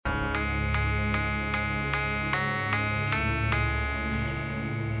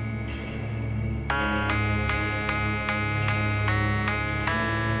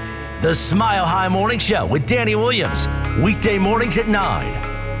The Smile High Morning Show with Danny Williams. Weekday mornings at 9.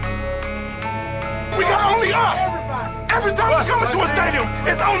 We got only us. Every time we come into a stadium,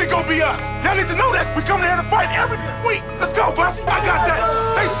 it's only gonna be us. Y'all need to know that. We come here to fight every week. Let's go, Bussy. I got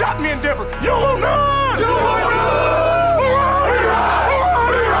that. They shot me in Denver. You will not. You will not.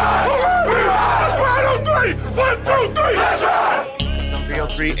 Let's ride on 3. 1, 2, 3. Let's ride.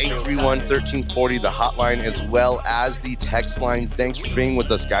 303-831-1340, the hotline, as well as the text line. Thanks for being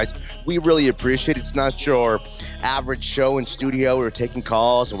with us, guys. We really appreciate it. It's not your average show in studio. We're taking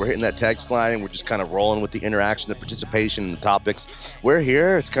calls and we're hitting that text line and we're just kind of rolling with the interaction, the participation, and the topics. We're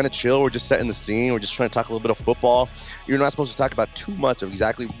here. It's kind of chill. We're just setting the scene. We're just trying to talk a little bit of football. You're not supposed to talk about too much of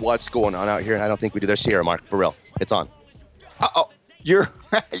exactly what's going on out here, and I don't think we do. There's Sierra, Mark, for real. It's on. Uh-oh. You're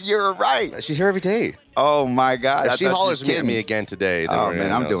right. She's here every day. Oh, my God. If she hollers at me again today. Oh,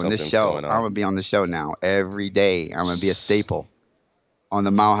 man, I'm doing this show. I'm going to be on the show now every day. I'm going to be a staple on the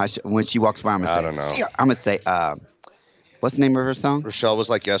Mile High show. When she walks by, I'm going to say, I'm going to say, what's the name of her song? Rochelle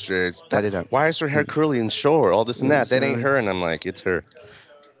was like yesterday. That why is her hair curly and short? All this and that. That ain't her. And I'm like, it's her.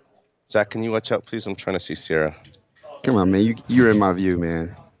 Zach, can you watch out, please? I'm trying to see Sierra. Come on, man. You're in my view,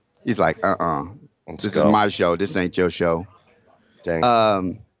 man. He's like, This is my show. This ain't your show.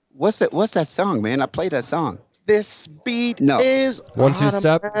 Dang. What's that song, man? I played that song. This beat is 1-2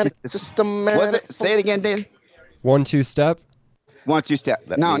 step. What's it? Say it again, Dan. 1-2 step. 1-2 step.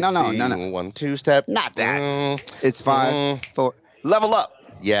 No. 1-2 step. Not that. It's 5, 4. Level up.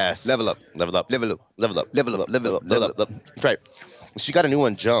 Yes. Level up. Level up. Level up. Level up. Level up. Level up. Level up. That's right. She got a new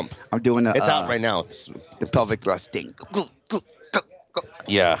one, Jump. I'm doing it's out right now. It's the pelvic thrusting.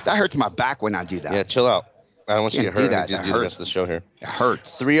 Yeah. That hurts my back when I do that. Yeah, chill out. I don't want you to get hurt. That do the rest of the show here. It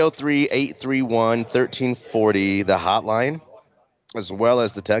hurts. 303-831-1340, the hotline, as well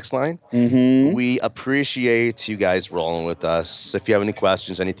as the text line. Mm-hmm. We appreciate you guys rolling with us. If you have any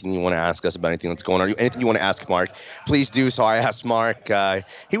questions, anything you want to ask us about anything that's going on, anything you want to ask Mark, please do. So I asked Mark.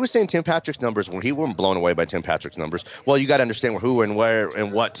 He was saying Tim Patrick's numbers. He wasn't blown away by Tim Patrick's numbers. Well, you got to understand who and where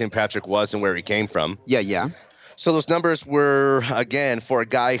and what Tim Patrick was and where he came from. Yeah. So those numbers were, again, for a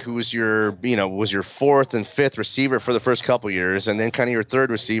guy who's was your fourth and fifth receiver for the first couple years, and then kind of your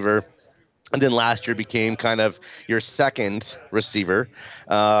third receiver, and then last year became kind of your second receiver.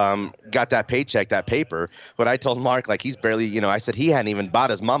 Got that paycheck, that paper. But I told Mark, like, he's barely, I said he hadn't even bought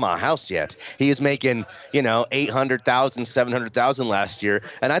his mama a house yet. He is making, $800,000, $700,000 last year.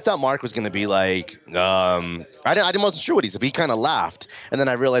 And I thought Mark was going to be like, I wasn't sure what he kind of laughed. And then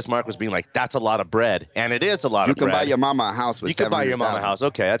I realized Mark was being like, that's a lot of bread. And it is a lot of bread. You can buy your mama a house with $700,000. You can buy your mama a house.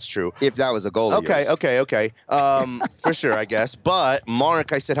 Okay, that's true. If that was a goal of yours. Okay. For sure, I guess. But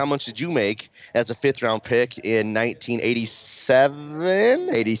Mark, I said, how much did you make as a fifth-round pick in 1987?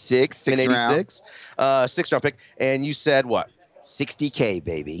 86, sixth-round pick. And you said what? $60K,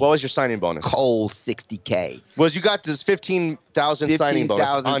 baby. What was your signing bonus? Cold $60K. You got this $15,000 signing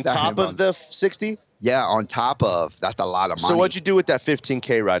bonus on top of the 60? Yeah, on top of. That's a lot of money. So what'd you do with that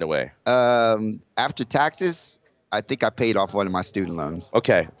 $15K right away? After taxes, I think I paid off one of my student loans.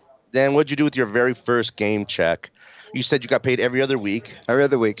 Okay. Then what'd you do with your very first game check? You said you got paid every other week. Every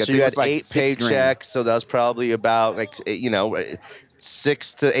other week. So you had 8 paychecks, so that was probably about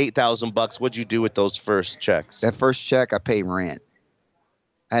 $6,000 to $8,000. What'd you do with those first checks? That first check, I paid rent.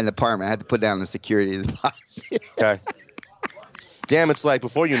 I had an apartment. I had to put down the security deposit. Okay. Damn, it's like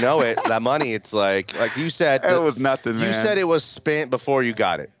before you know it, that money, it's like you said. It was nothing, man. You said it was spent before you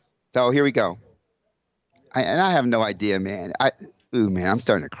got it. So here we go. I have no idea, man. Man, I'm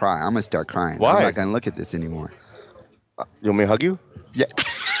starting to cry. I'm going to start crying. Why? I'm not going to look at this anymore. You want me to hug you? Yeah.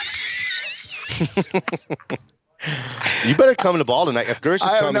 You better come to ball tonight. If Gersh is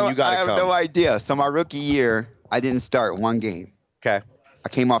coming, you got to come. I have no idea. So my rookie year, I didn't start one game. Okay. I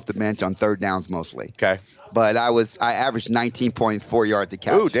came off the bench on third downs mostly. Okay. But I averaged 19.4 yards a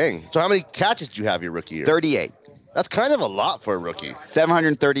catch. Ooh, dang. So how many catches did you have your rookie year? 38. That's kind of a lot for a rookie.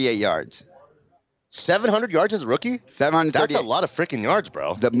 738 yards. 700 yards as a rookie? 738. That's a lot of freaking yards,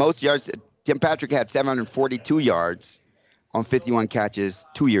 bro. The most yards, Tim Patrick had 742 yards on 51 catches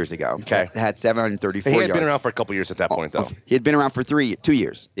 2 years ago. Okay. Had 734 yards. He yards. had been around for a couple years at that point, though. He had been around for 2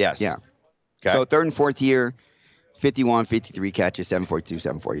 years. Yes. Yeah. Okay. So third and fourth year, 51, 53 catches, 742,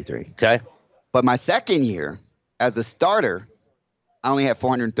 743. Okay. But my second year, as a starter, I only had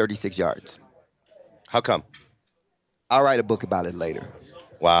 436 yards. How come? I'll write a book about it later.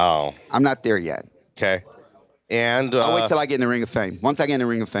 Wow. I'm not there yet. Okay. And I'll wait till I get in the Ring of Fame. Once I get in the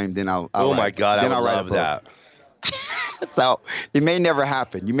Ring of Fame, then I'll oh write, my God, then I would I'll love that. So it may never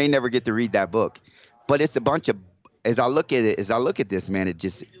happen. You may never get to read that book. But it's a bunch of, as I look at this, man,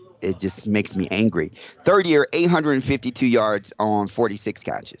 it just makes me angry. Third year, 852 yards on 46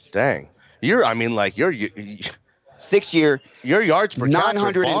 catches. Dang. Your 6th year, your yards per catch are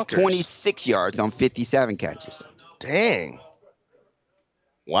 926 yards on 57 catches. Dang.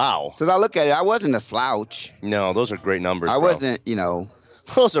 Wow. So as I look at it, I wasn't a slouch. No, those are great numbers. I wasn't,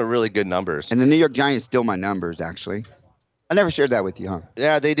 Those are really good numbers. And the New York Giants stole my numbers, actually. I never shared that with you, huh?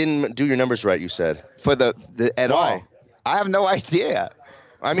 Yeah, they didn't do your numbers right, you said. For the at Why? all. I have no idea.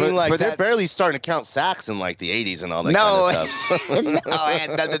 I mean, they're barely starting to count sacks in like the 80s and all that kind of stuff. No, it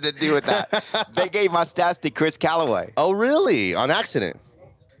had nothing to do with that. They gave my stats to Chris Callaway. Oh, really? On accident?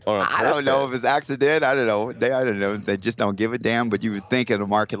 I don't know if it's accident. I don't know. I don't know. They just don't give a damn. But you would think in a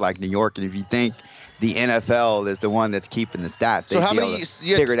market like New York, and if you think the NFL is the one that's keeping the stats, so how many?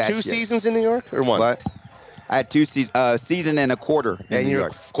 You had 2 seasons in New York or one? What? I had 2 season and a quarter. And your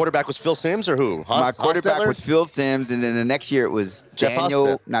quarterback was Phil Simms or who? My quarterback was Phil Simms, and then the next year it was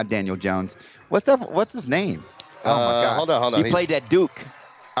not Daniel Jones. What's his name? Oh my God! Hold on. He played at Duke.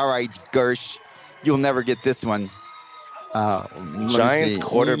 All right, Gersh, you'll never get this one. Giants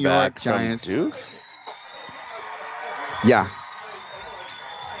quarterback from Duke? Yeah.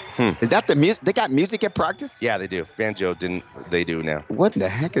 Is that the music? They got music at practice? Yeah, they do. Banjo didn't. They do now. What the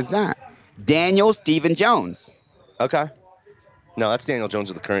heck is that? Daniel Stephen Jones. Okay. No, that's Daniel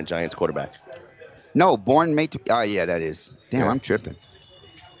Jones, the current Giants quarterback. No, born May. Oh, yeah, that is. Damn, I'm tripping.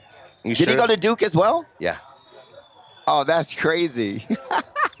 Did he go to Duke as well? Yeah. Oh, that's crazy.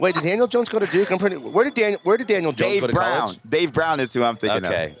 Wait, did Daniel Jones go to Duke? Where did Daniel Jones go to college? Dave Brown is who I'm thinking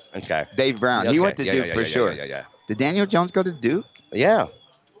of. Okay. Dave Brown. Okay. He went to Duke for sure. Yeah. Did Daniel Jones go to Duke? Yeah.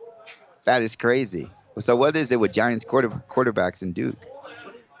 That is crazy. So what is it with Giants quarterbacks in Duke?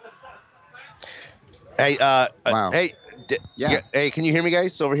 Hey, wow. Hey, hey, can you hear me,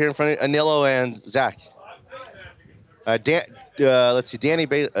 guys? Over here in front of Anilo and Zach. Let's see, Danny,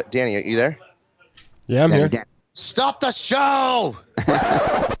 are you there? Yeah, I'm here. Stop the show!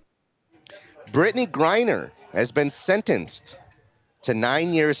 Brittney Griner has been sentenced to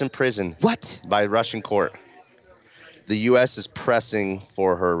 9 years in prison. What? By Russian court. The U.S. is pressing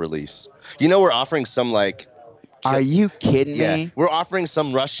for her release. We're offering some Are you kidding me? Yeah, we're offering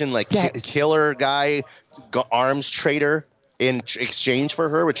some Russian killer guy, arms trader in exchange for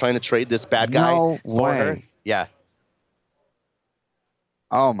her. We're trying to trade this bad guy for her. Yeah.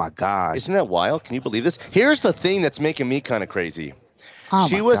 Oh my God! Isn't that wild? Can you believe this? Here's the thing that's making me kind of crazy.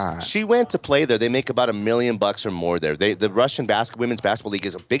 She went to play there. They make about $1 million or more there. The Russian women's basketball league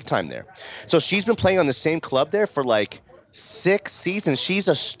is a big time there. So she's been playing on the same club there for 6 seasons. She's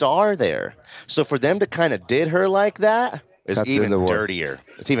a star there. So for them to kind of did her like that is even dirtier.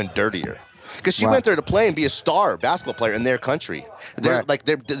 It's even dirtier. Because she went there to play and be a star basketball player in their country. They're the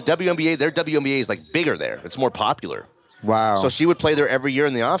WNBA. Their WNBA is bigger there. It's more popular. Wow. So she would play there every year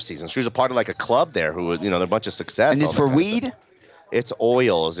in the offseason. She was a part of a club there who was, a bunch of success. And it's for weed? It's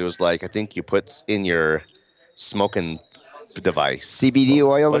oils. It was I think you put in your smoking device. CBD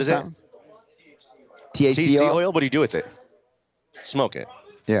oil what is it? THC oil? What do you do with it? Smoke it.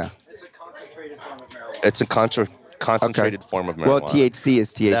 Yeah. It's a concentrated form of marijuana. Well, THC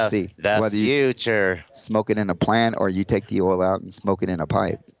is THC. The whether future. You smoke it in a plant or you take the oil out and smoke it in a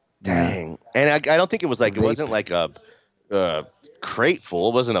pipe. Dang. And I don't think it was it wasn't a crate full.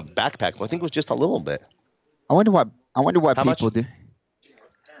 It wasn't a backpack full. I think it was just a little bit. I wonder what people much? do.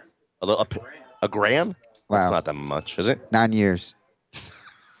 A gram? Wow. That's not that much, is it? 9 years.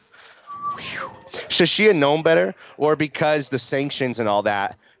 Should she have known better? Or because the sanctions and all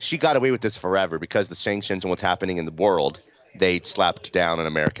that, she got away with this forever because the sanctions and what's happening in the world, they slapped down an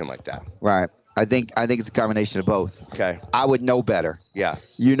American like that. Right. I think it's a combination of both. Okay. I would know better. Yeah.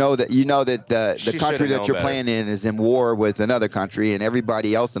 You know that the country that you're playing in is in war with another country, and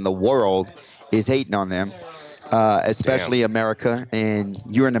everybody else in the world is hating on them, especially America. And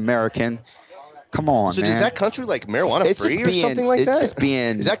you're an American. Come on, man. So is that country marijuana free or something like that? It's just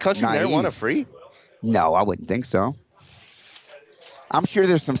being Is that country naive. Marijuana free? No, I wouldn't think so. I'm sure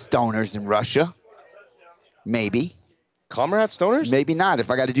there's some stoners in Russia. Maybe. Comrade stoners? Maybe not. If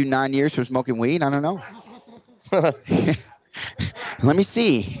I got to do 9 years for smoking weed, I don't know. Let me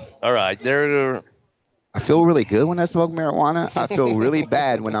see. All right. I feel really good when I smoke marijuana. I feel really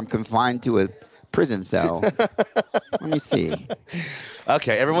bad when I'm confined to a prison cell. Let me see.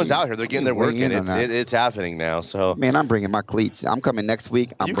 Okay, everyone's out here. They're getting their work in. It's happening now. So man, I'm bringing my cleats. I'm coming next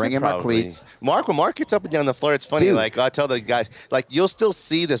week. I'm bringing my cleats. When Mark gets up and down the floor, it's funny. Dude. I tell the guys, you'll still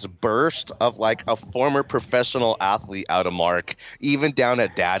see this burst of a former professional athlete out of Mark, even down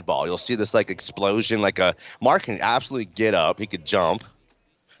at dad ball. You'll see this explosion. Mark can absolutely get up. He could jump,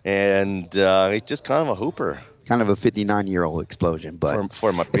 and he's just kind of a hooper. Kind of a 59-year-old explosion. But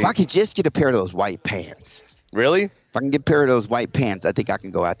if I could just get a pair of those white pants. Really? If I can get a pair of those white pants, I think I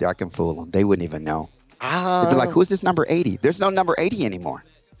can go out there. I can fool them. They wouldn't even know. They'd be like, who's this number 80? There's no number 80 anymore.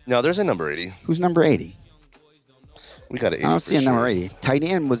 No, there's a number 80. Who's number 80? We got an 80. I don't see a number 80. Tight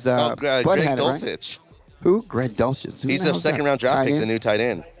end was Greg Dulcich. Right? Who? Greg Dulcich. He's the second-round draft pick, the new tight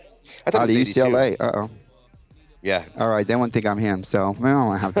end. I thought it was UCLA. Uh-oh. Yeah. All right, they won't think I'm him, so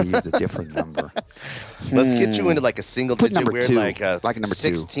well, I have to use a different number. Let's get you into like a single digit. Number weird, 2. like a number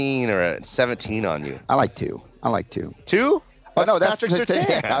 16 2. or a 17 on you. I like 2. 2? Oh, no, that's Patrick Surtain.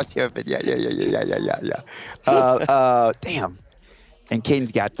 Yeah. Damn. And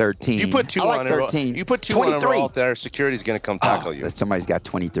Caden's got 13. You put 2 on 13. You put 2 on a roll there, security's going to come tackle you. Somebody's got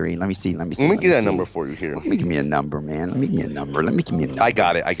 23. Let me see. Let me get that number for you here. Let me give me a number, man. Let me give me a number. I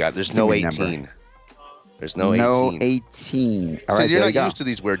got it. There's no 18. There's no 18. No 18. All right, so you're not used to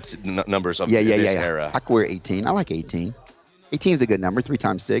these weird numbers of this era. I could wear 18. I like 18. 18 is a good number. 3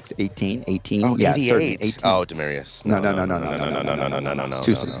 times 6, 18. 18. Oh, yeah, 88. 18. Oh, Demarius. No.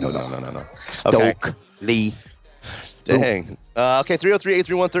 Too soon. No. Stoke Lee. Dang. Okay,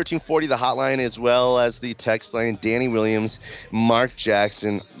 303-831-1340, the hotline as well as the text line. Danny Williams, Mark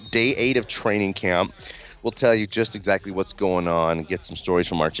Jackson, day 8 of training camp. We'll tell you just exactly what's going on and get some stories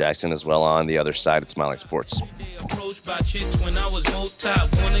from Mark Jackson as well on the other side at Smiling Sports. Approached by chicks when I was multi,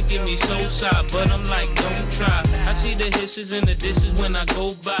 wanna give me so side, but I'm like, don't try. I see the hisses and the dishes when I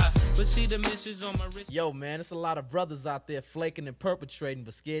go by, but see the misses on my wrist. Yo, man, it's a lot of brothers out there flaking and perpetrating,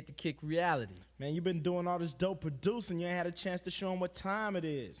 but scared to kick reality. Man, you've been doing all this dope producing. You ain't had a chance to show them what time it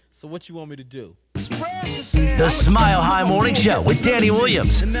is. So what you want me to do? The Smile High Morning Show with Danny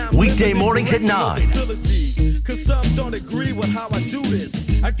Williams. Weekday mornings at 9. Cause some don't agree with how I do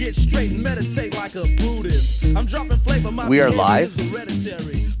this. I get straight and meditate like a Buddhist. I'm dropping flavor. We are live.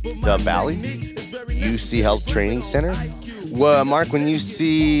 The Valley, UC Health Training Center. Well, Mark, when you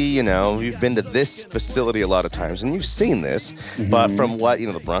see, you've been to this facility a lot of times, and you've seen this, but from what,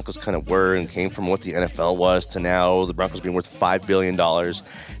 the Broncos kind of were and came from what the NFL was to now the Broncos being worth $5 billion,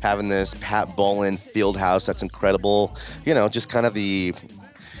 having this Pat Bowlen field house, that's incredible. Just kind of the,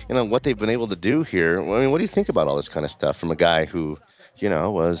 what they've been able to do here. I mean, what do you think about all this kind of stuff from a guy who,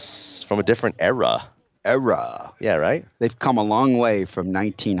 was from a different era? Yeah, right? They've come a long way from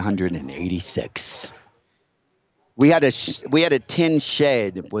 1986. We had a tin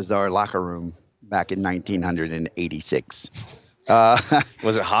shed was our locker room back in 1986.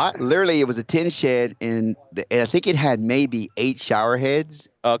 Was it hot? Literally, it was a tin shed, and I think it had maybe 8 shower heads.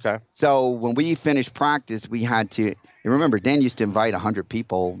 Okay. So when we finished practice, we had to. You remember, Dan used to invite 100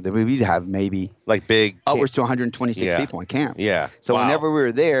 people. We'd have maybe like big upwards to 126 people in camp. Yeah. So whenever we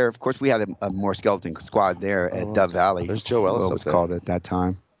were there, of course, we had a more skeleton squad there at Dove Valley. There's Joe Ellis. What was called at that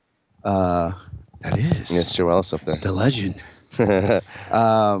time. That is. Yes, Joe Ellis up there. The legend. So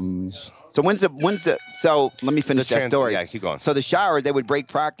so let me finish that story. Yeah, keep going. So the shower, they would break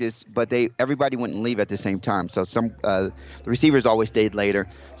practice, but everybody wouldn't leave at the same time. So the receivers always stayed later.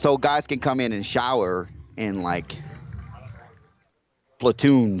 So guys can come in and shower in like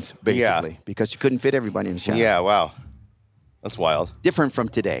platoons, basically, because you couldn't fit everybody in the shower. Yeah, wow. That's wild. Different from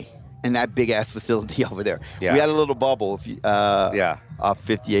today. And that big ass facility over there. Yeah. We had a little bubble off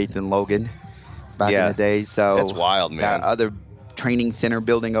 58th and Logan back in the day. So that's wild, man. That other training center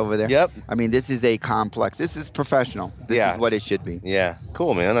building over there. Yep. I mean, this is a complex. This is professional. This is what it should be. Yeah.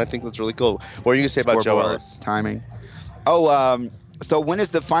 Cool, man. I think that's really cool. What are you going to say about Joe Ellis? Timing. So when is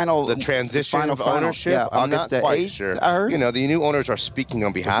the transition of ownership? Yeah, I'm August not quite 8th, sure. I heard. The new owners are speaking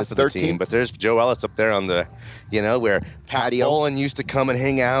on behalf of the 13th? team, but there's Joe Ellis up there on the, where Pat Bowlen used to come and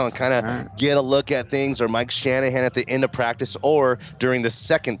hang out and kind of get a look at things, or Mike Shanahan at the end of practice or during the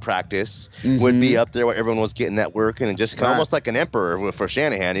second practice would be up there where everyone was getting that working and just almost like an emperor for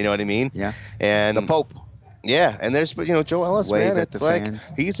Shanahan, you know what I mean? Yeah. And the Pope. Yeah, and there's, Joe Ellis, Wave man, at it's the like fans.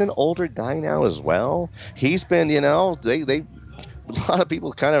 He's an older guy now as well. He's been, they a lot of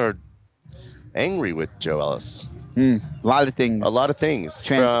people kind of are angry with Joe Ellis. A lot of things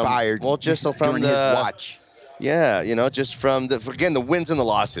transpired. Just from during his watch. Yeah, just from the wins and the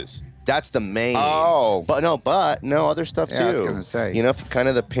losses. That's the main. Oh, but no other stuff too. I was gonna say. For kind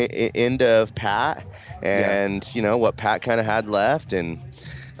of the end of Pat and what Pat kind of had left, and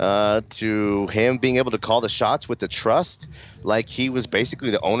to him being able to call the shots with the trust. Like he was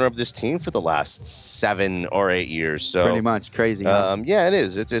basically the owner of this team for the last 7 or 8 years. So pretty much crazy. Huh? Yeah, it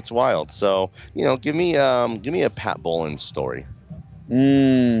is. It's wild. So give me a Pat Bowlen story.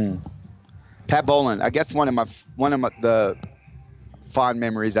 Pat Bowlen. I guess one of the fond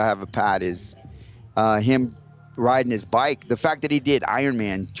memories I have of Pat is him riding his bike. The fact that he did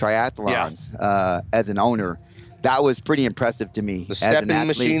Ironman triathlons as an owner. that was pretty impressive to me. The as an stepping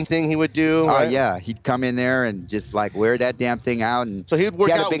athlete. machine thing he would do. Oh, right? yeah. He'd come in there and just, like, wear that damn thing out. And so he'd work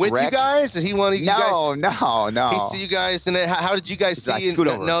he out with wreck. you guys? Did he want you guys? No. He see you guys, and how did you guys He's see like, and "Scoot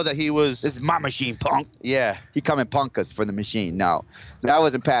over. know that he was? This is my machine, punk." Yeah. He come and punk us for the machine. No, that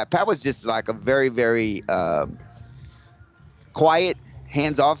wasn't Pat. Pat was just like a very, very quiet,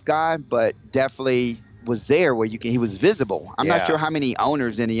 hands-off guy, but definitely was there where he was visible. I'm not sure how many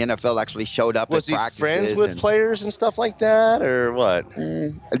owners in the NFL actually showed up at practices. Was he friends with players and stuff like that, or what?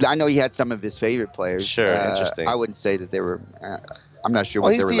 I know he had some of his favorite players. Sure, interesting. I wouldn't say that they were. I'm not sure. Well,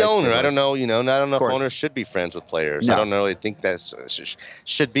 what he's their the owner. relationship I don't know. I don't know if course. owners should be friends with players. No. I don't really think that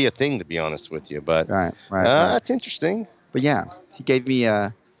should be a thing, to be honest with you. But right. That's interesting. But yeah, he gave me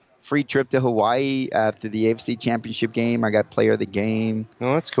a free trip to Hawaii after the AFC Championship game. I got player of the game.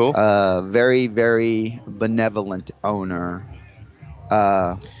 Oh, that's cool. Very, very benevolent owner.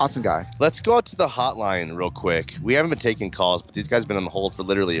 Awesome guy. Let's go out to the hotline real quick. We haven't been taking calls, but these guys have been on hold for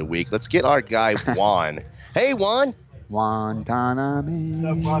literally a week. Let's get our guy Juan. Hey, Juan.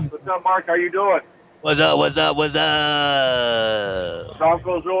 Guantanamo. What's up, Mark? How you doing? What's up?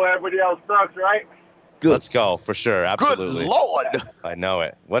 Broncos rule, everybody else sucks, right? Good. Let's go, for sure. Absolutely. Good Lord. I know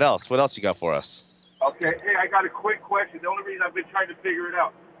it. What else? What else you got for us? Okay, hey, I got a quick question. The only reason I've been trying to figure it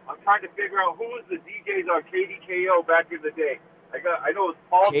out, I'm trying to figure out who was the DJs on KDKO back in the day. I know it was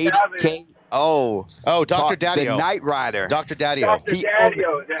Paul Savage. Dr. Daddio. The Knight Rider. Dr. Daddio. Dr.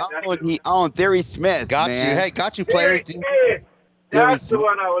 Daddio. He owned Theory Smith. Got man. you. Hey, got you, player. That's the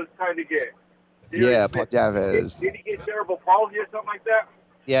one I was trying to get. Yeah, Paul Chavez. Did he get cerebral palsy or something like that?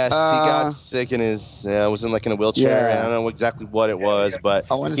 Yes, he got sick in his was in a wheelchair. Yeah. I don't know exactly what it was,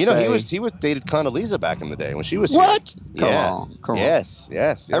 but I want to say he was dated Condoleezza back in the day when she was what? Here. Come on. Yes.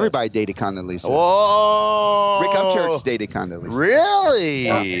 Everybody dated Condoleezza. Whoa. Rick Upchurch dated Condoleezza.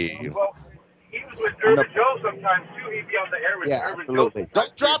 Really? Well, he was with Irvin Joe sometimes too. He'd be on the air with Irvin absolutely. Joe.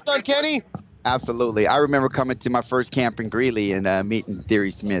 Don't drop on Kenny. Absolutely. I remember coming to my first camp in Greeley and meeting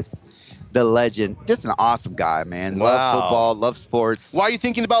Theory Smith, the legend. Just an awesome guy, man. Wow. Love football, love sports. Why are you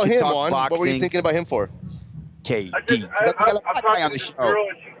thinking about him, Juan? boxing. What were you thinking about him for? KD. I'm talking to this girl,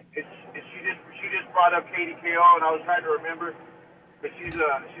 and she just brought up KDKO, and I was trying to remember. But she's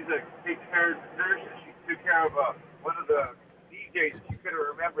a takes care of nurse, and she took care of one of the DJs. She couldn't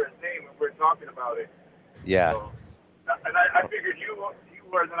remember his name, and we were talking about it. Yeah. So, and I figured you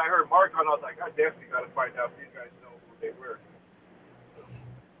were, and then I heard Mark on. I was like, I definitely got to find out if these guys know who they were.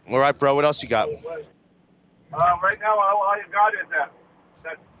 All right, bro. What else you got? Right now, all I got is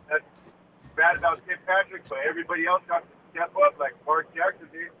that's bad about Tim Patrick, but everybody else got to step up, like Mark Jackson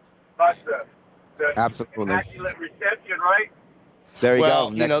did. Got the Absolutely. immaculate reception, right? There you go.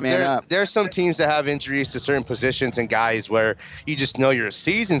 Next man up. There's some teams that have injuries to certain positions and guys where you just know your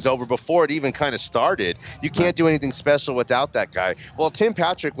season's over before it even kind of started. You can't do anything special without that guy. Well, Tim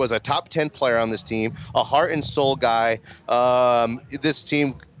Patrick was a top 10 player on this team, a heart and soul guy. This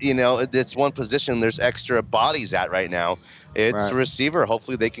team, it's one position there's extra bodies at right now. It's a receiver.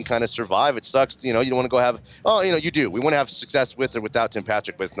 Hopefully they can kind of survive. It sucks, you don't want to go have. Oh, you do. We want to have success with or without Tim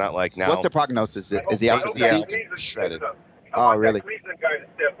Patrick, but it's not like now. What's the prognosis? Is he out the season? Shredded. Oh, really? That Cleveland guy to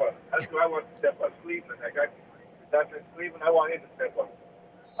step up. That's who I want to step up. Cleveland. That guy. That's in Cleveland. I want him to step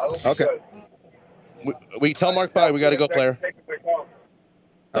up. Okay. We tell Mark bye. We got to go, player.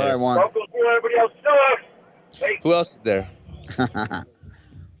 All right, Juan. Everybody else sucks. Hey. Who else is there?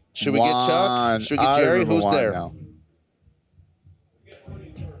 Should we get Chuck? Should we get Jerry? Who's there? Now.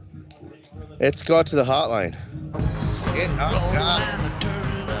 Let's go out to the hotline.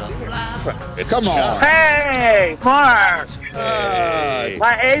 Come on. Hey, Mark. Hey.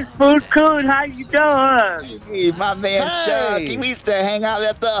 My ace food coon, how you doing? Hey, my man Chuck. Hey. We used to hang out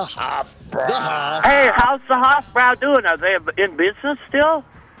at the Hofbrau. Hey, how's the Hofbrau doing? Are they in business still?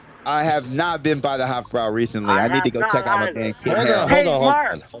 I have not been by the Hofbrau recently. I need to go check out my man. Hey,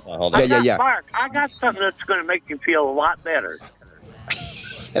 Mark. Hold on. Yeah. Mark, I got something that's going to make you feel a lot better.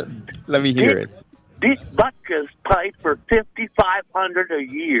 Let me hear it. Dick Butkus paid for $5,500 a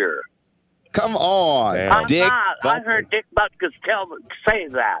year. Come on, Damn. Dick. I heard Dick Butkus say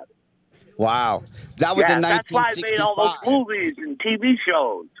that. Wow, that was in that's why I made all those 1965. movies and TV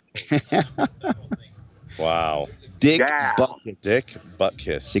shows. Wow. Dick Yeah. Butkus. Dick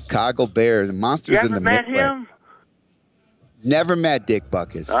Butkus. Chicago Bears, Monsters You in ever the met Midwest. him? Never met Dick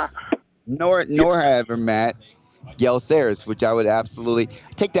Butkus. Nor have I ever met Gail Sayers, which I would absolutely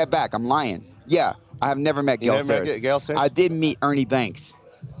take that back. I'm lying. Yeah, I have never met Gail Sayers. Gail Sayers? I did meet Ernie Banks.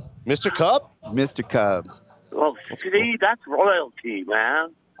 Mr. Cub? Mr. Cub. Well, see, that's royalty, man.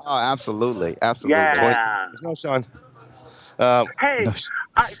 Oh, absolutely. Absolutely. Yeah. No, Sean. Hey,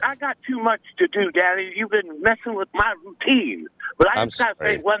 I got too much to do, Daddy. You've been messing with my routine. But I just got to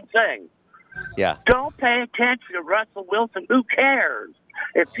say one thing. Yeah. Don't pay attention to Russell Wilson. Who cares?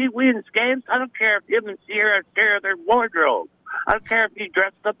 If he wins games, I don't care if him and Sierra share their wardrobe. I don't care if he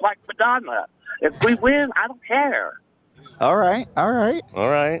dressed up like Madonna. If we win, I don't care. All right. Hey,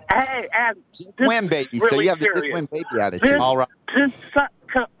 and just win, baby. Really so you have serious. this win, baby attitude. All right.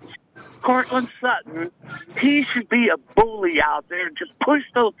 Cortland Sutton, he should be a bully out there and just push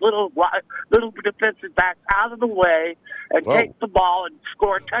those little defensive backs out of the way and take the ball and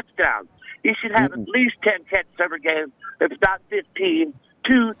score touchdowns. He should have at least 10 catches every game, if not 15,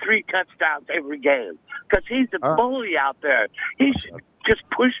 2-3 touchdowns every game. Because he's a bully out there. He should just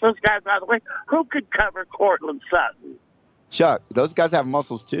push those guys out of the way. Who could cover Cortland Sutton? Chuck, those guys have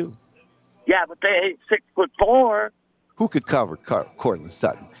muscles too. Yeah, but they ain't 6'4". Who could cover Cortland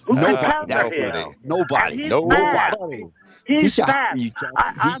Sutton? Nobody. Nobody. He's fast. You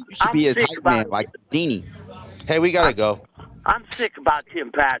should be his hype man like Deanie. Hey, we got to go. I'm sick about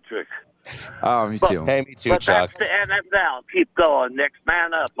Tim Patrick. Oh, me too. Hey, me too, but Chuck. That's the NFL. Keep going. Next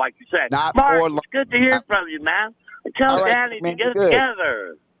man up, like you said. Not Mark, for it's good to hear from you, man. And tell Danny to get it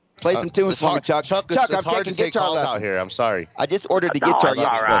together. Play some tunes for me, Chuck. Chuck, I'm hard taking to take guitar calls lessons out here. I'm sorry. I just ordered the guitar yesterday.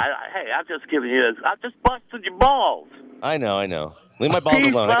 All right. Hey, I'm just giving you this. I just busted your balls. I know. Leave my balls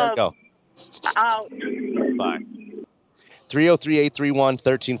alone. I gotta go. Out. Bye.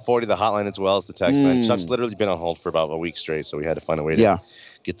 303-831-1340, the hotline as well as the text line. Chuck's literally been on hold for about a week straight, so we had to find a way to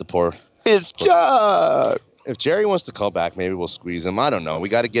get the poor. It's Chuck. If Jerry wants to call back, maybe we'll squeeze him. I don't know. We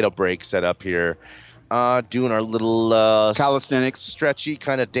got to get a break set up here. Doing our little calisthenics, stretchy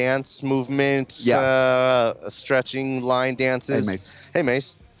kind of dance movement. Stretching line dances. Hey,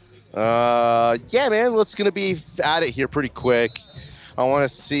 Mace. Yeah, man. What's going to be at it here pretty quick. I want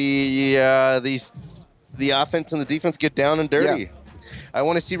to see the offense and the defense get down and dirty. Yeah. I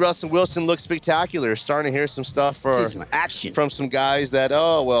want to see Russell Wilson look spectacular. Starting to hear some stuff some action from some guys that,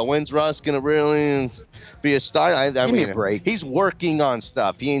 when's Russ going to really be a star? Give me a break. He's working on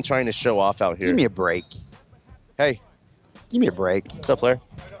stuff. He ain't trying to show off out here. Give me a break. Hey. Give me a break. What's up, player?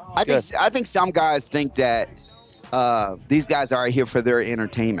 I think some guys think that these guys are here for their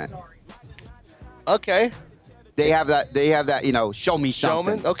entertainment. Okay. They have that, show me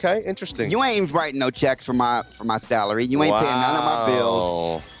something. Showman? Okay, interesting. You ain't writing no checks for my salary. You ain't paying none of my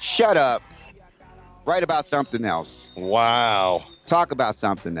bills. Shut up. Write about something else. Wow. Talk about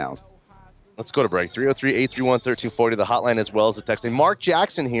something else. Let's go to break. 303-831-1340, the hotline as well as the text. Mark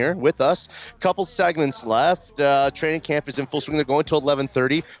Jackson here with us. Couple segments left. Training camp is in full swing. They're going till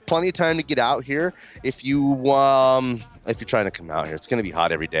 11:30. Plenty of time to get out here if you're trying to come out here. It's going to be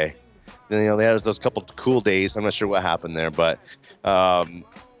hot every day. Then, there's those couple cool days. I'm not sure what happened there, but come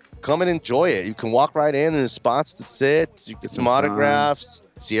and enjoy it. You can walk right in. There's spots to sit. You get some autographs.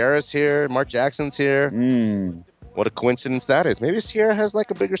 Sierra's here. Mark Jackson's here. What a coincidence that is. Maybe Sierra has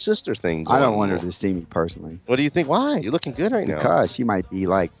like a bigger sister thing going. I don't want her to see me personally. What do you think? Why? You're looking good right now. Because she might be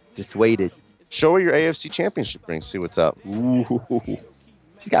like dissuaded. Show her your AFC championship ring. See what's up. Ooh.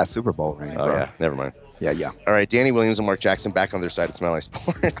 She's got a Super Bowl ring. Oh, yeah. Never mind. Yeah. All right. Danny Williams and Mark Jackson back on their side at Smiley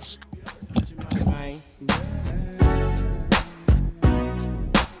Sports.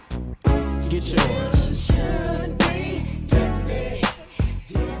 Get yours.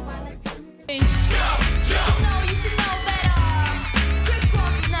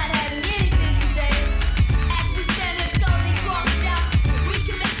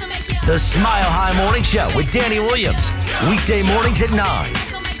 The Smile High Morning Show with Danny Williams. Weekday mornings at 9.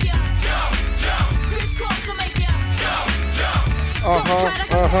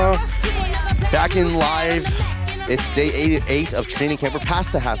 Back in live. It's day 8 of training camp. We're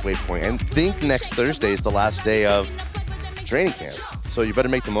past the halfway point, and think next Thursday is the last day of training camp. So you better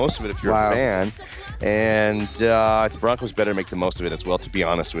make the most of it if you're a fan. And the Broncos better make the most of it as well, to be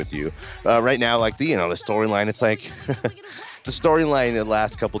honest with you. Right now, like the storyline, it's like the storyline the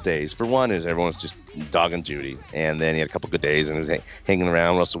last couple days. For one, is everyone's just dogging Jeudy, and then he had a couple good days and he was hanging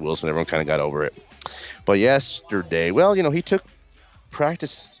around Russell Wilson. Everyone kind of got over it. But yesterday, he took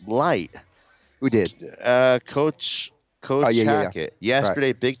practice light. Who did? Coach Hackett.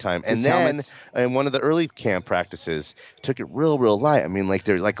 Yesterday, big time. And then in one of the early camp practices, took it real light. I mean, like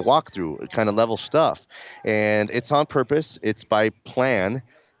they're like a walkthrough kind of level stuff. And it's on purpose. It's by plan.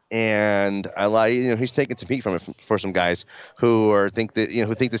 And I like, he's taking some heat from it for some guys who think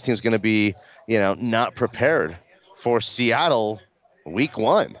this team's going to be, not prepared for Seattle week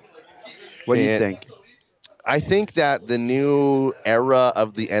 1. What do you think? I think that the new era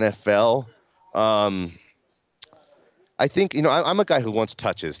of the NFL, I think, I'm a guy who wants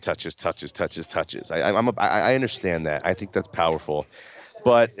touches. I understand that. I think that's powerful.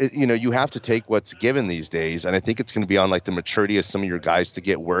 But you have to take what's given these days, and I think it's going to be on like the maturity of some of your guys to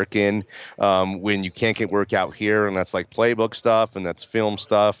get work in when you can't get work out here, and that's like playbook stuff and that's film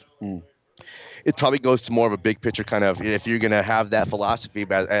stuff. It probably goes to more of a big picture kind of, if you're going to have that philosophy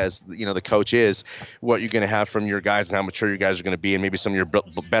as the coach is, what you're going to have from your guys and how mature your guys are going to be, and maybe some of your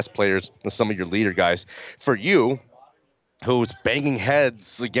best players and some of your leader guys. For you, who's banging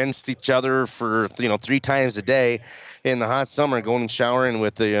heads against each other for 3 times a day in the hot summer, going and showering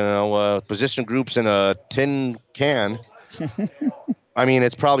with the position groups in a tin can. I mean,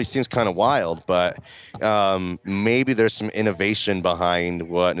 it probably seems kind of wild, but maybe there's some innovation behind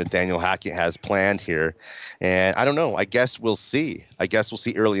what Nathaniel Hackett has planned here. And I don't know. I guess we'll see.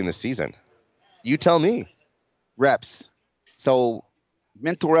 Early in the season. You tell me. Reps. So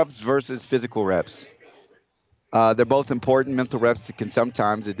mental reps versus physical reps. They're both important. Mental reps can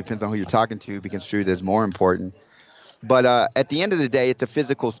sometimes, it depends on who you're talking to, be construed as more important. But at the end of the day, it's a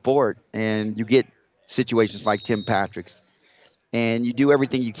physical sport, and you get situations like Tim Patrick's. And you do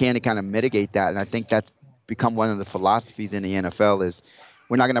everything you can to kind of mitigate that. And I think that's become one of the philosophies in the NFL is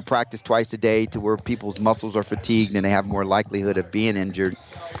we're not going to practice twice a day to where people's muscles are fatigued and they have more likelihood of being injured,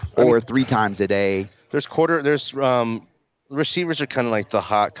 or 3 times a day. Receivers are kind of like the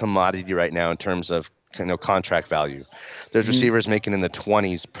hot commodity right now in terms of contract value. There's receivers making in the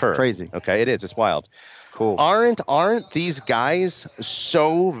 20s per. Crazy. Okay, it is. It's wild. Cool. Aren't these guys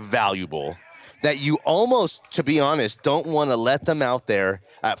so valuable that you almost, to be honest, don't want to let them out there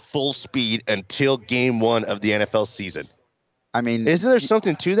at full speed until game 1 of the NFL season? I mean, isn't there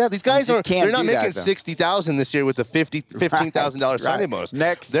something to that? These guys they're not making $60,000 this year with the $15,000 signing bonus.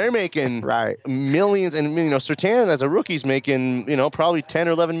 Next, they're making millions, and Surtain as a rookie is making probably 10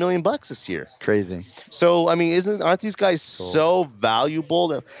 or 11 million bucks this year. Crazy. So I mean, aren't these guys so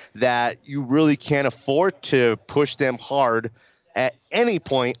valuable that you really can't afford to push them hard at any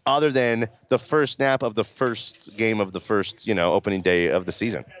point other than the first snap of the first game of the first opening day of the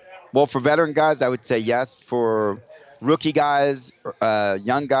season? Well, for veteran guys, I would say yes. For rookie guys,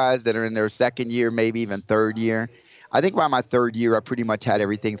 young guys that are in their second year, maybe even third year. I think by my third year, I pretty much had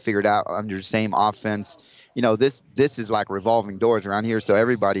everything figured out under the same offense. This is like revolving doors around here. So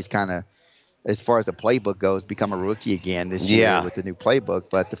everybody's kind of, as far as the playbook goes, become a rookie again this year with the new playbook.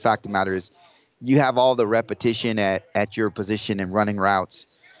 But the fact of the matter is you have all the repetition at your position and running routes.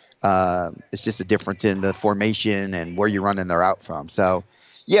 It's just a difference in the formation and where you're running the route from. So,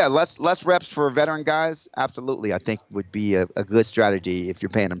 yeah, less reps for veteran guys, absolutely, I think would be a good strategy if you're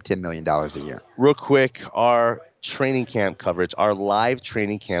paying them $10 million a year. Real quick, our training camp coverage, our live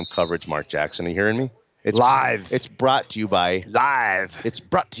training camp coverage, Mark Jackson, are you hearing me? It's live. It's brought to you by It's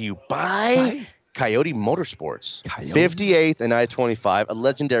brought to you by Coyote Motorsports. 58th and I-25, a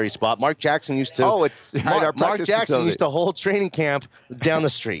legendary spot. Mark Jackson used to Mark Jackson used to hold training camp down the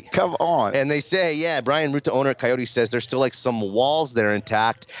street. Come on. And they say, Brian Root, the owner at Coyote, says there's still like some walls there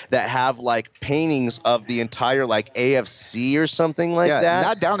intact that have like paintings of the entire like AFC or something like that.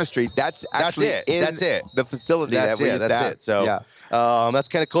 Not down the street. That's actually that's it. The facility that's it. So that's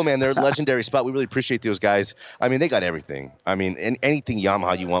kind of cool, man. They're a legendary spot. We really appreciate those guys. I mean, they got everything. I mean, anything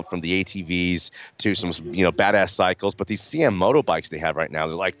Yamaha you want, from the ATVs to some badass cycles. But these CM motorbikes they have right now,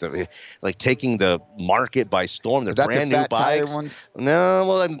 they're like taking the market by storm. They're brand new bikes. Ones? No,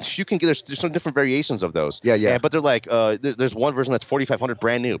 well, you can get there's some different variations of those. Yeah. But they're like there's one version that's $4,500,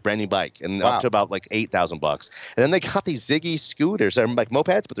 brand new bike, and up to about like $8,000. And then they got these Ziggy scooters. They're like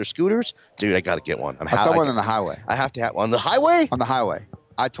mopeds, but they're scooters. Dude, I gotta get one. I saw one on the highway. I have to have one on the highway. On the highway,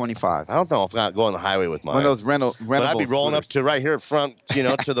 I-25. I don't know if I'm gonna go on the highway with mine. One of those rental. But I'd be rolling up to right here at front,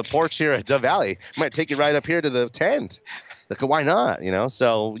 to the porch here at Dove Valley. Might take you right up here to the tent. Like, why not?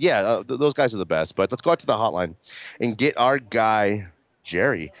 So those guys are the best. But let's go out to the hotline and get our guy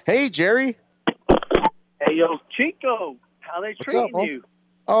Jerry. Hey, Jerry. Hey, yo, Chico. How they treating you?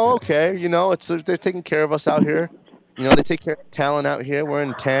 Oh, okay. They're taking care of us out here. They take care of talent out here. We're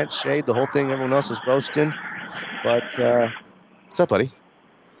in tent, shade, the whole thing. Everyone else is roasting. But what's up, buddy?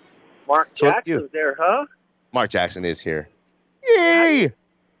 Mark Jackson's there, huh? Mark Jackson is here. Yay! How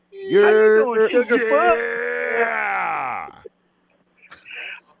you doing, Sugarfoot? Yeah.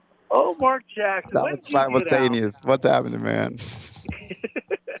 Oh, Mark Jackson. That was simultaneous. What's happening, man?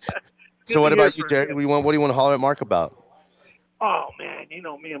 So what about you, Jerry? What do you want to holler at Mark about? Oh, man.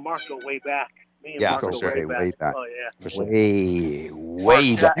 Me and Mark go way back. Me and Mark go way back. Oh, yeah. For sure.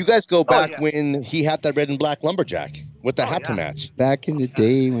 Way back. You guys go back when he had that red and black lumberjack with the hat to match. Back in the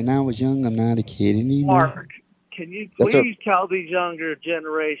day when I was young, I'm not a kid anymore. Mark, can you please tell these younger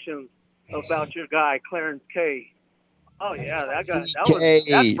generations about your guy, Clarence K? Oh, yeah.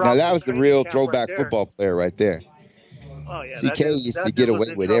 That was the real throwback football player right there. Oh yeah, CK used to get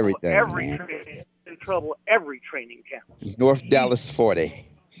away with everything, man. In trouble every training camp. North Dallas 40.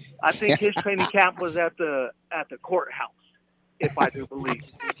 I think his training camp was at the courthouse, if I do believe.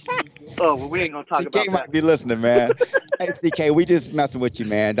 Oh, well, we ain't gonna talk about CK that. might be listening, man. Hey, CK, we just messing with you,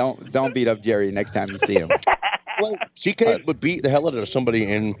 man. Don't beat up Jerry next time you see him. Well, CK would beat the hell out of somebody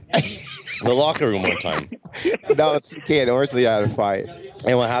in the locker room one time. No, CK and Orsley had a fight.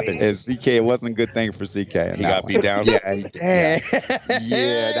 And what happened? And CK, it wasn't a good thing for CK. He got beat down? Yeah.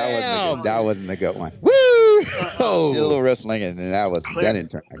 That wasn't a good one. Woo! Did a little wrestling, and then that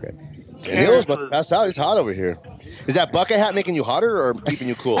didn't turn out good. Daniel's about to pass out. He's hot over here. Is that bucket hat making you hotter or keeping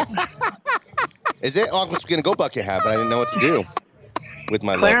you cool? Is it? Oh, I was going to go bucket hat, but I didn't know what to do with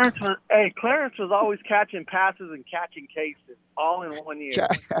my Clarence was always catching passes and catching cases all in 1 year.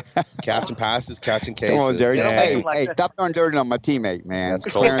 Catching passes, catching cases. Come on, Jerry. Dang. Hey, stop throwing dirt on my teammate, man. That's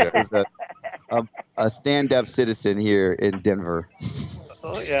cold. Clarence is a stand-up citizen here in Denver.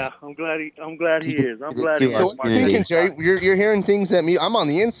 Oh yeah, I'm glad he is. I'm glad he is. So what are you thinking, Jerry? You're hearing things that I'm on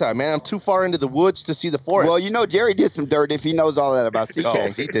the inside, man. I'm too far into the woods to see the forest. Well, you know, Jerry did some dirt if he knows all that about CK. Oh,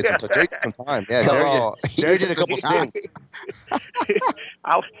 he did Jerry did some time. Yeah, Jerry did a couple stints.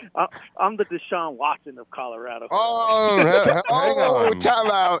 I'm the Deshaun Watson of Colorado. Oh, hang on. Time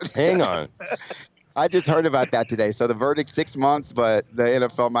out. Hang on. I just heard about that today. So the verdict 6 months, but the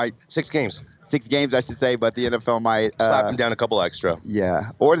NFL might 6 games. 6 games, I should say, but the NFL might slap him down a couple extra.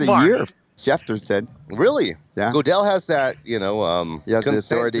 Yeah, or the year. Schefter said. Really? Yeah. Goodell has that, he has the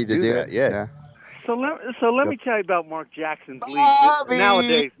authority to do that. Yeah. So let me tell you about Mark Jackson's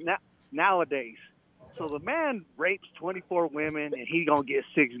league nowadays. So the man rapes 24 women and he's gonna get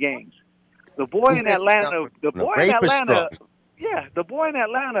 6 games. The boy in Atlanta. Yeah, the boy in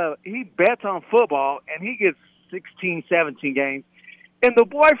Atlanta, he bets on football, and he gets 16, 17 games. And the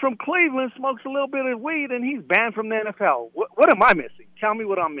boy from Cleveland smokes a little bit of weed, and he's banned from the NFL. What am I missing? Tell me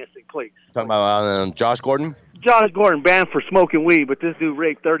what I'm missing, please. Talking about Josh Gordon? Josh Gordon banned for smoking weed, but this dude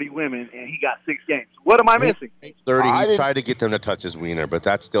raped 30 women, and he got 6 games. What am I missing? 30. He tried to get them to touch his wiener, but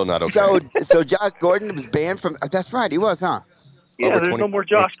that's still not okay. So Josh Gordon was banned from – that's right, he was, huh? Yeah, there's no more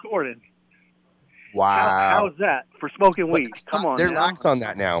Josh Gordon. Wow. How's that for smoking weed? Come on. They're lax on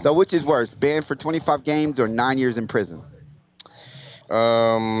that now. So which is worse, banned for 25 games or 9 years in prison?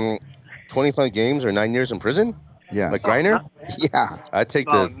 25 games or 9 years in prison? Yeah. Like Griner? Yeah. I'd take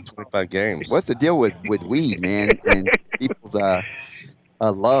the 25 games. What's the deal with weed, man, and people's love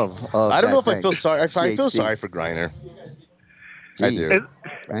of I don't know if thing. I feel sorry. I feel sorry for Griner. Jeez. I do.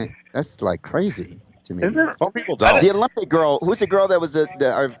 Right? That's like crazy. Me. Some people don't. The Olympic girl, who's the girl that was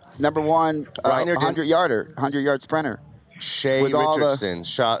our number one 100-yard sprinter? Shea Richardson.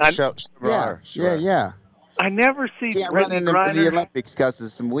 Yeah. I never see Brittney Griner in the Olympics because of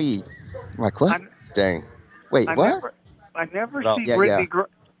some weed. Like what? Dang. Wait, what? I never see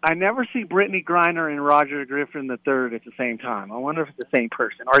Brittney Griner and Roger Griffin III at the same time. I wonder if it's the same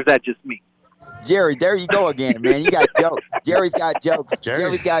person, or is that just me? Jerry, there you go again, man. You got jokes. Jerry's got jokes.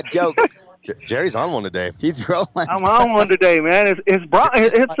 Jerry's got jokes. Jerry's on one today. He's rolling. I'm on one today, man. It's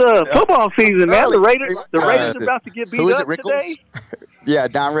football season, man. The Raiders are about to get beat up today. Yeah,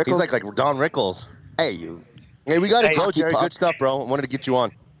 Don Rickles. He's like Don Rickles. Hey, we got to go, Jerry. Good stuff, bro. I wanted to get you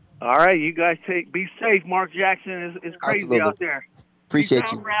on. All right, you guys be safe. Mark Jackson is crazy out there.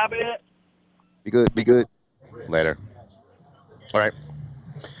 Appreciate you. Rabbit. Be good. Later. All right.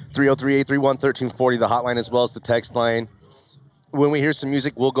 303-831-1340, the hotline as well as the text line. When we hear some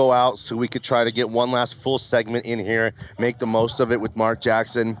music, we'll go out so we could try to get one last full segment in here, make the most of it with Mark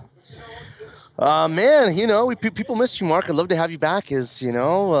Jackson. Man, people miss you, Mark. I'd love to have you back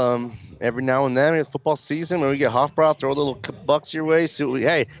every now and then in football season when we get Hofbrau, throw a little bucks your way.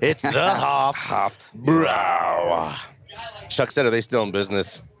 Hey, it's the Hofbrau. Chuck said, are they still in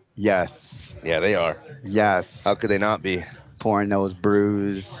business? Yes. Yeah, they are. Yes. How could they not be? Pouring those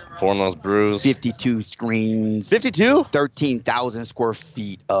brews. 52 screens. 52? 13,000 square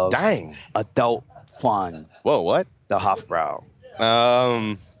feet of adult fun. Whoa, what? The Hofbrau.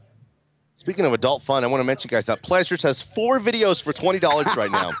 Speaking of adult fun, I want to mention, guys, that Pleasures has 4 videos for $20 right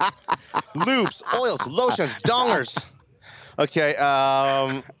now. Lubes, oils, lotions, dongers. Okay,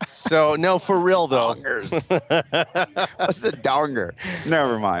 so no, for real though. Dongers. What's a donger?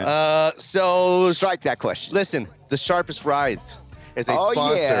 Never mind. So strike that question. Listen, the sharpest rides, is a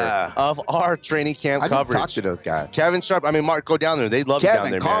sponsor of our training camp coverage. Talk to those guys. Kevin Sharp. I mean, Mark, go down there. They love you down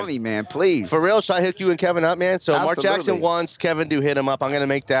there, man. Kevin, call me, man, please. For real, should I hook you and Kevin up, man? So Absolutely. Mark Jackson wants Kevin to hit him up. I'm going to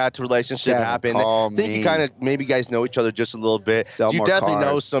make that relationship happen. I think you kind of maybe guys know each other just a little bit. You definitely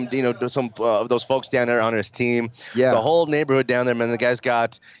know some of those folks down there on his team. Yeah. The whole neighborhood down there, man. The guy's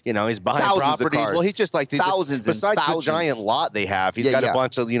got, he's buying properties. Well, he's just like thousands. Besides the giant lot they have, he's got a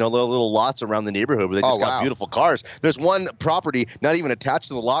bunch of little lots around the neighborhood where they just got beautiful cars. There's one property not even attached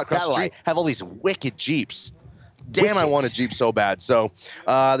to the lot across the street, have all these wicked Jeeps. Damn, I want a Jeep so bad. So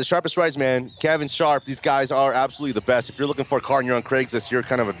the Sharpest Rides, man, Kevin Sharp, these guys are absolutely the best. If you're looking for a car and you're on Craigslist, you're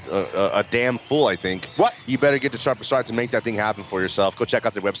kind of a damn fool, I think. What? You better get to Sharpest Rides and make that thing happen for yourself. Go check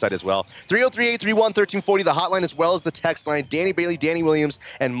out their website as well. 303-831-1340, the hotline as well as the text line. Danny Bailey, Danny Williams,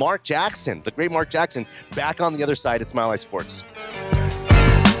 and Mark Jackson, the great Mark Jackson, back on the other side at Smile Life Sports.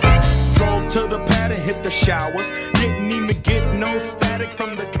 Drove to the pad and hit the showers. Didn't even get no static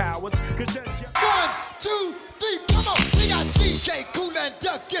from the cowards. 1, 2, 3, come on. We got DJ Cool and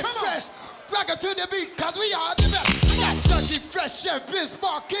Duck Get Fresh. Rock it to the beat, cause we are the best. We got Ducky Fresh and Biz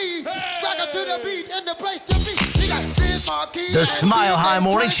Marquee. Rock it to the beat and the place to be. We got Biz Marquee. The Smile High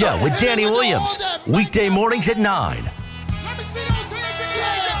Morning Show with Danny Williams. Weekday mornings at 9. Let me see those hands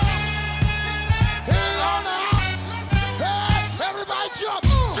again. Hang on now. Hey, everybody jump,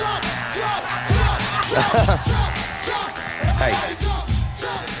 jump, jump, jump, jump, jump, jump. Hey.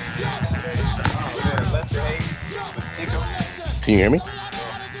 Can you hear me?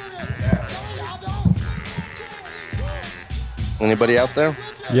 Anybody out there?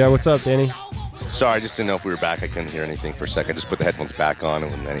 Yeah, what's up, Danny? Sorry, I just didn't know if we were back. I couldn't hear anything for a second. I just put the headphones back on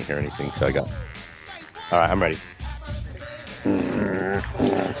and I didn't hear anything, so I got... All right, I'm ready.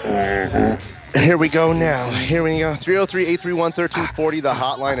 Here we go now. Here we go. 303-831-1340, the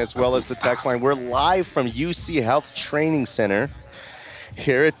hotline as well as the text line. We're live from UC Health Training Center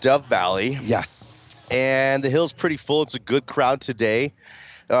here at Dove Valley. Yes. And the hill's pretty full. It's a good crowd today.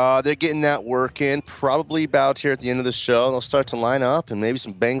 They're getting that work in probably about here at the end of the show. They'll start to line up and maybe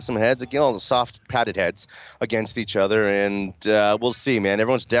bang some heads again, all the soft padded heads against each other. And we'll see, man.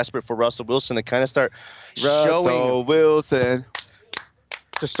 Everyone's desperate for Russell Wilson to kind of start to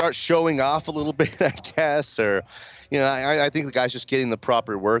start showing off a little bit, I guess. Or, I think the guy's just getting the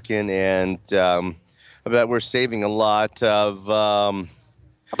proper work in, and I bet we're saving a lot of. How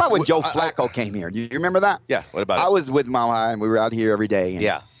about when Joe Flacco came here? Do you remember that? Yeah. What about it? I was with Mile and we were out here every day. And,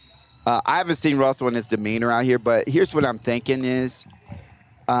 yeah. I haven't seen Russell in his demeanor out here, but here's what I'm thinking is,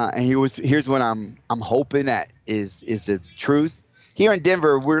 and here's what I'm hoping that is the truth. Here in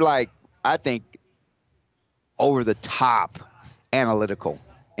Denver, we're like, I think, over the top analytical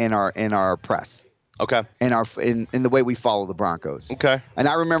in our press. Okay. In the way we follow the Broncos. Okay. And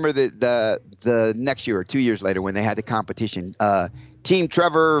I remember the next year or 2 years later when they had the competition, Team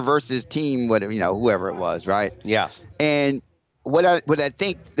Trevor versus Team whoever it was, right? Yeah. And what I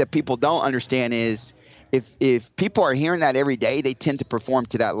think that people don't understand is if people are hearing that every day, they tend to perform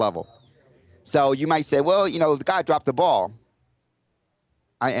to that level. So you might say, well, the guy dropped the ball.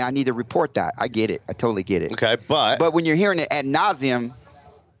 I need to report that. I get it. I totally get it. Okay, but when you're hearing it ad nauseum,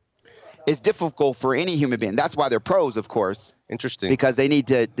 it's difficult for any human being. That's why they're pros, of course. Interesting. Because they need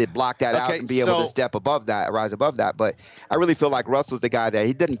to block that out and be able to step above that, rise above that. But I really feel like Russell's the guy that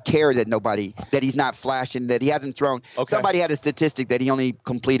he doesn't care that he's not flashing, that he hasn't thrown. Okay. Somebody had a statistic that he only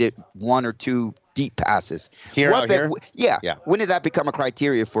completed 1 or 2 deep passes. Here. Yeah. When did that become a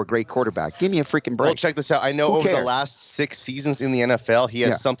criteria for a great quarterback? Give me a freaking break. Well, check this out. I know over the last 6 seasons in the NFL, he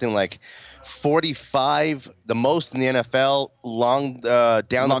has something like 45, the most in the NFL,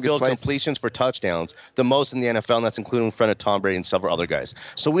 down the field completions for touchdowns, the most in the NFL, and that's including in front of Tom Brady and several other guys.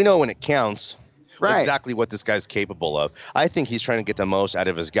 So we know when it counts exactly what this guy's capable of. I think he's trying to get the most out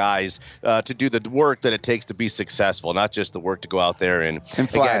of his guys to do the work that it takes to be successful, not just the work to go out there and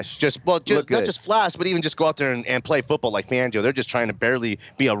flash. Not just flash, but even just go out there and play football like Fangio. They're just trying to barely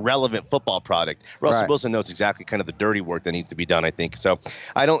be a relevant football product. Russell Wilson knows exactly kind of the dirty work that needs to be done, I think. So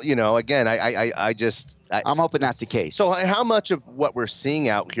I don't, again, I'm hoping that's the case. So how much of what we're seeing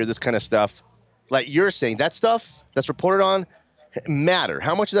out here, this kind of stuff, like you're saying, that stuff that's reported on, matter?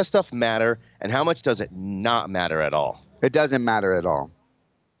 How much does that stuff matter, and how much does it not matter at all? It doesn't matter at all.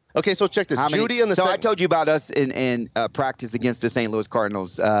 Okay, so check this. Jeudy on the I told you about us in practice against the St. Louis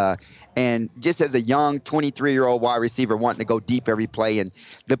Cardinals, and just as a young 23-year-old wide receiver wanting to go deep every play, and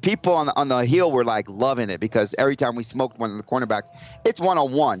the people on the hill were like loving it because every time we smoked one of the cornerbacks, it's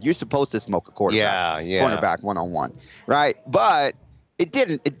one-on-one. You're supposed to smoke a quarterback, cornerback one-on-one, right? But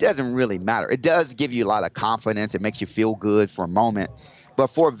it doesn't really matter. It does give you a lot of confidence. It makes you feel good for a moment. But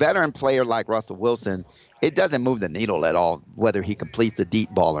for a veteran player like Russell Wilson, it doesn't move the needle at all whether he completes a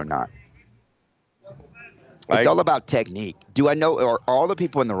deep ball or not. It's all about technique. Do I know, are all the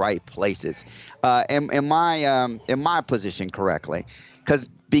people in the right places? Am I in my position correctly? Because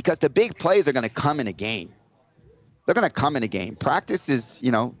the big plays are going to come in a game. They're going to come in a game. Practice is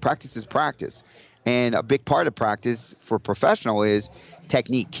practice. And a big part of practice for professional is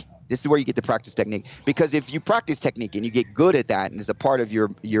technique. This is where you get to practice technique. Because if you practice technique and you get good at that and it's a part of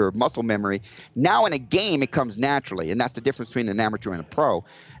your muscle memory, now in a game it comes naturally. And that's the difference between an amateur and a pro.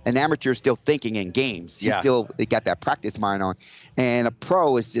 An amateur is still thinking in games. He's still got that practice mind on. And a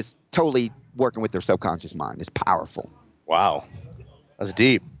pro is just totally working with their subconscious mind. It's powerful. Wow. That's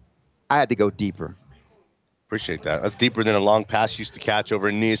deep. I had to go deeper. Appreciate that. That's deeper than a long pass used to catch over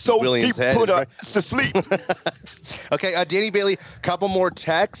Aeneas So Williams' deep, head. put us to sleep. Okay, Danny Bailey, couple more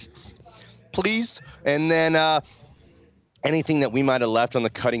texts, please. And then anything that we might have left on the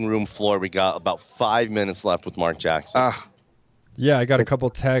cutting room floor. We got about 5 minutes left with Mark Jackson. Yeah, I got a couple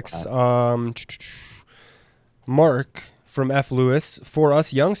texts. Mark from F. Lewis, for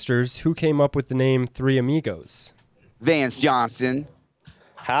us youngsters, who came up with the name Three Amigos? Vance Johnson.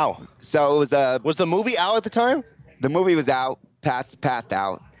 How? So it was the movie out at the time? The movie was out, passed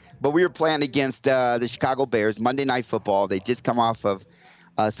out. But we were playing against the Chicago Bears, Monday Night Football. They just come off of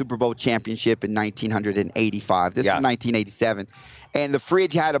a Super Bowl championship in 1985. This is 1987. And the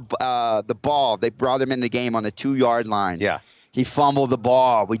fridge had the ball. They brought him in the game on the 2-yard line. Yeah. He fumbled the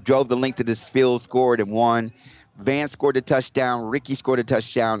ball. We drove the length of this field, scored, and won. Vance scored a touchdown. Ricky scored a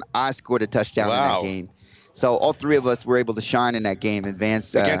touchdown. I scored a touchdown in that game. So all three of us were able to shine in that game. And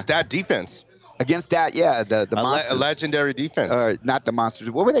Vance against that defense. Against that, the monsters. A legendary defense. Not the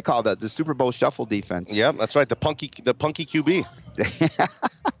monsters. What were they called? The Super Bowl shuffle defense. Yeah, that's right. The punky QB.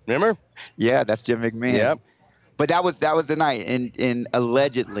 Remember? Yeah, that's Jim McMahon. Yep. But that was the night, and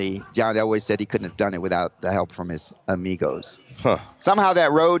allegedly, John Elway said he couldn't have done it without the help from his amigos. Huh. Somehow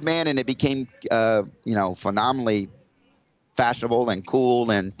that road, man, and it became, phenomenally fashionable and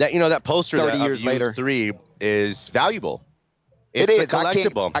cool, and that poster 30 years later, 3 is valuable. It It's is a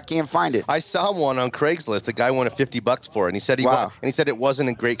collectible. I can't find it. I saw one on Craigslist. The guy wanted $50 for it, and he said he said it wasn't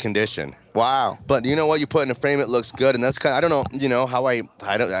in great condition. Wow. But you know what? You put in a frame, it looks good, and that's kind of, I don't know, how I've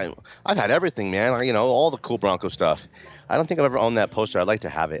had everything, man. All the cool Bronco stuff. I don't think I've ever owned that poster. I'd like to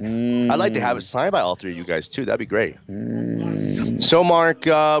have it. I'd like to have it signed by all three of you guys too. That'd be great. So, Mark,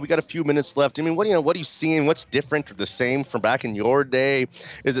 we got a few minutes left. I mean, what are you seeing? What's different or the same from back in your day?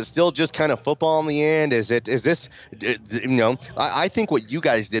 Is it still just kind of football in the end? Is this, I think what you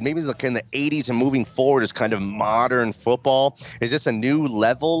guys did, maybe like in the 80s and moving forward, is kind of modern football. Is this a new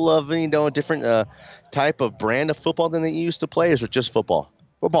level of, a different type of brand of football than that you used to play, or is it just football?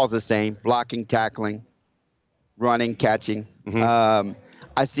 Football's the same. Blocking, tackling, running, catching.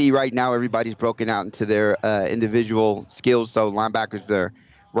 I see right now everybody's broken out into their individual skills. So linebackers are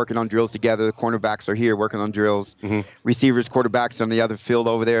working on drills together. The cornerbacks are here working on drills. Receivers, quarterbacks on the other field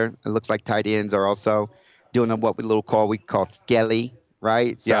over there. It looks like tight ends are also doing what we call skelly,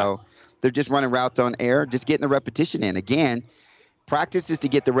 right? So they're just running routes on air, just getting the repetition in. Again, practice is to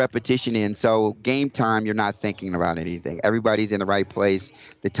get the repetition in. So game time, you're not thinking about anything. Everybody's in the right place.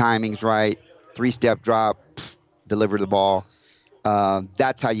 The timing's right. 3-step drop, deliver the ball.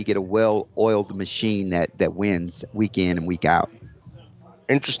 That's how you get a well-oiled machine that wins week in and week out.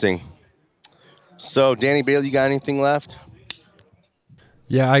 Interesting. So, Danny Bailey, you got anything left?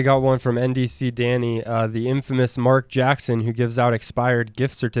 Yeah, I got one from NDC Danny, the infamous Mark Jackson, who gives out expired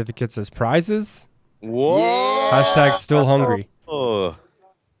gift certificates as prizes. Whoa! Yeah. Hashtag still hungry. Oh.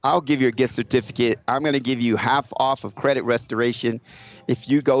 I'll give you a gift certificate. I'm going to give you half off of credit restoration if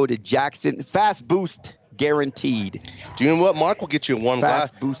you go to Jackson. Fast Boost guaranteed. Do you know what? Mark will get you a warm glass.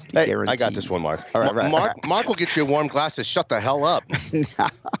 Fast Boost guaranteed. I got this one, Mark. All right, Mark will get you a warm glass to shut the hell up.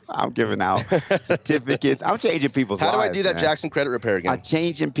 I'm giving out certificates. I'm changing people's lives. How do I do that, man? Jackson Credit Repair again? I'm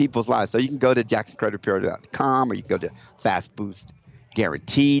changing people's lives. So you can go to jacksoncreditrepair.com, or you can go to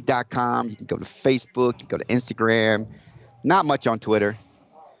fastboostguaranteed.com. You can go to Facebook. You can go to Instagram. Not much on Twitter.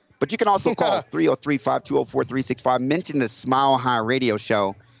 But you can also call 303-520-4365. Mention the Smile High Radio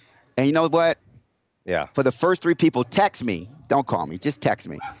Show. And you know what? Yeah. For the first 3 people, text me. Don't call me. Just text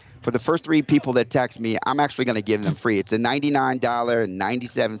me. For the first 3 people that text me, I'm actually going to give them free. It's a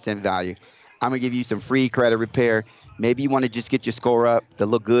 $99.97 value. I'm going to give you some free credit repair. Maybe you want to just get your score up to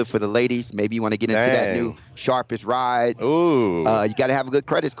look good for the ladies. Maybe you want to get into that new Sharpest ride. Ooh. You got to have a good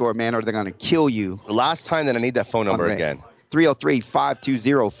credit score, man, or they're going to kill you. Last time that I need that phone number again.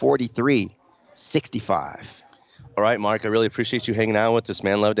 303-520-4365. All right, Mark, I really appreciate you hanging out with us,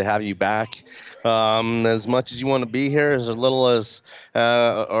 man. Love to have you back. As much as you want to be here, as little as,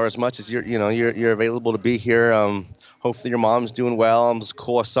 or as much as you're available to be here. Hopefully your mom's doing well. It's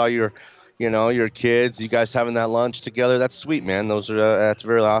cool. I saw your kids, you guys having that lunch together. That's sweet, man. That's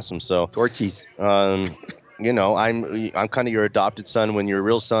very awesome. So, Ortiz. I'm kind of your adopted son when your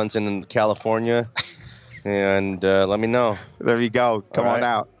real son's in California. And let me know. There you go. Come on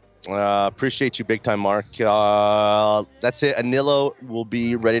out. Appreciate you big time, Mark. That's it. Anilo will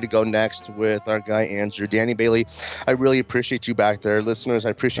be ready to go next with our guy Andrew. Danny Bailey, I really appreciate you back there. Listeners,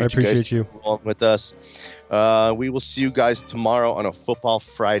 I appreciate you guys with us. We will see you guys tomorrow on a Football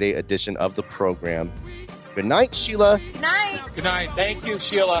Friday edition of the program. Good night, Sheila. Night. Good night. Thank you,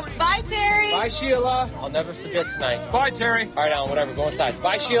 Sheila. Bye, Terry. Bye, Sheila. I'll never forget tonight. Bye, Terry. All right, Alan, whatever. Go inside.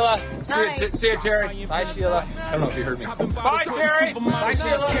 Bye, Sheila. See you, Terry. Bye, Sheila. I don't know if you heard me. Bye, Terry. Bye,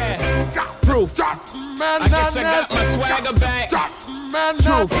 Sheila. Proof. I guess I got my swagger back.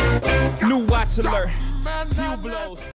 Truth. New watch alert. New blows.